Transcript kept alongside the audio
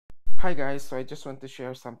Hi guys, so I just want to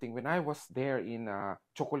share something. When I was there in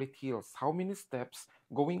Chocolate Hills, how many steps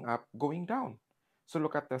going up, going down? So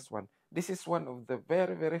look at this one. This is one of the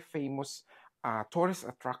very famous tourist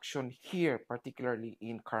attraction here, particularly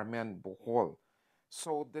in Carmen, Bohol.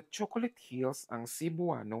 So the Chocolate Hills, ang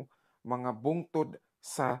Cebuano, mga bungtod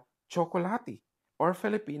sa tsokolate, or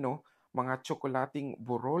Filipino, mga tsokolating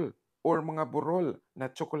burol or mga burol na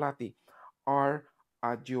tsokolate are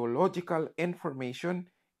geological information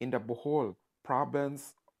in the Bohol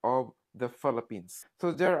province of the Philippines. So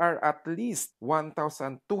there are at least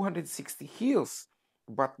 1,260 hills,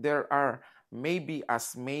 but there are maybe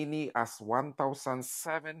as many as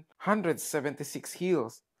 1,776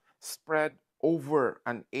 hills spread over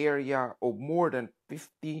an area of more than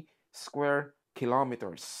 50 square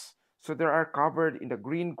kilometers. So they are covered in the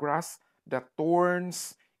green grass that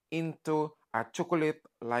turns into a chocolate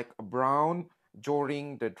like brown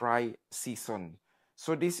during the dry season.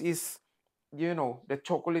 So this is, the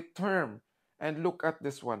chocolate term. And look at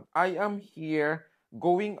this one. I am here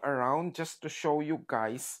going around just to show you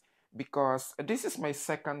guys because this is my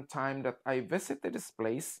second time that I visited this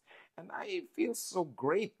place and I feel so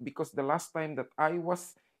great because the last time that I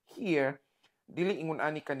was here, dili ingon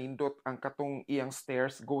ani kanindot ang katong iyang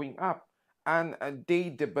stairs going up and they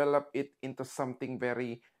develop it into something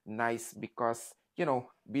very nice because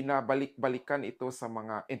binabalik-balikan ito sa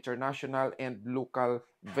mga international and local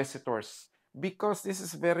visitors because this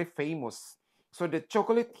is very famous. So the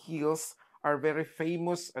Chocolate Hills are very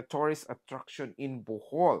famous tourist attraction in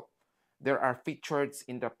Bohol. There are featured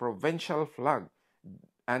in the provincial flag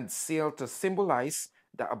and sealed to symbolize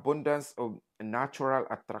the abundance of natural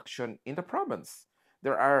attraction in the province.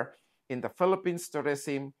 There are in the Philippines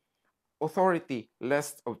Tourism Authority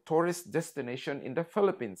list of tourist destination in the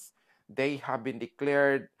Philippines. They have been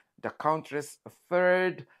declared the country's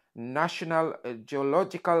third national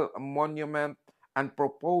geological monument and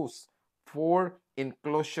proposed for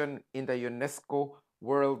inclusion in the UNESCO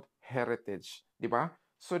World Heritage. Diba?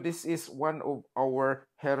 So this is one of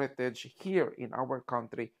our heritage here in our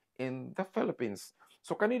country in the Philippines.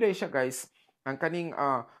 So kanina siya guys, ang kaning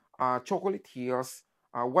Chocolate Hills,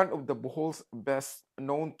 one of the Bohol's best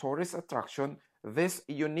known tourist attraction. This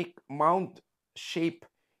unique mound-shaped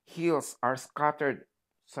hills are scattered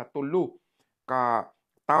sa tulo ka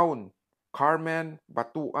town, Carmen,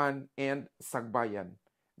 Batuan, and Sagbayan.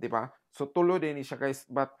 Diba? So tulo din siya guys,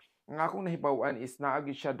 but ang akong nahibawan is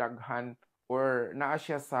naagi siya daghan or naa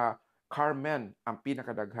siya sa Carmen ang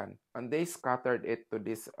pinakadaghan. And they scattered it to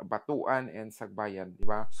this Batuan and Sagbayan, di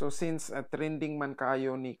ba? So since trending man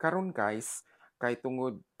kaayo ni karon guys, kay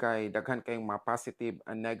tungod kay daghan kayong mga positive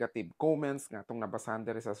and negative comments nga atong nabasahan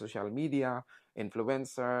diri sa social media,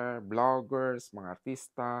 influencer, bloggers, mga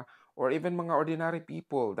artista, or even mga ordinary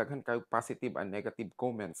people, daghan kayo positive and negative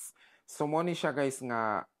comments. So mo ni siya guys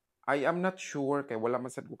nga I am not sure kay wala man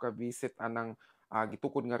sad ko ka visit anang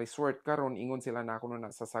gitukod nga resort karon ingon sila na ako na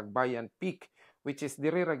sa Sagbayan Peak which is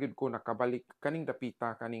dire ra gyud ko nakabalik kaning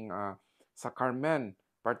dapita kaning sa Carmen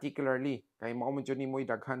particularly kay mao man jud nimoy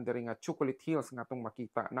daghan diri nga Chocolate Hills nga atong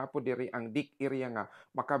makita napo diri ang dik area nga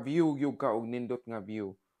maka-view gyud ka og nindot nga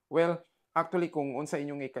view. Well, actually kung unsa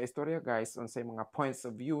inyong ika-istorya guys, unsay mga points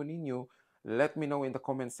of view ninyo, let me know in the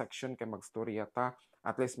comment section kay magstorya ta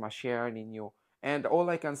at least ma-share ninyo. And all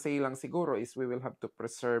I can say lang siguro is we will have to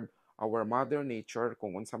preserve our mother nature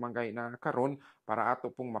kung unsa man gay na karon para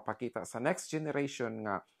ato pong mapakita sa next generation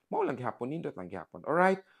nga mao lang gihapon nindot lang gihapon. All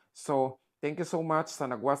right? So, thank you so much sa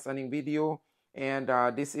nagwatch aning video and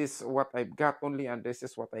this is what I've got only and this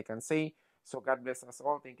is what I can say. So God bless us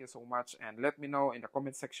all. Thank you so much and let me know in the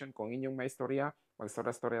comment section kung inyong may istorya.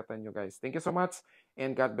 Magstorya-storya tayo guys. Thank you so much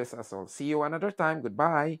and God bless us all. See you another time.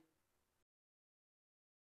 Goodbye.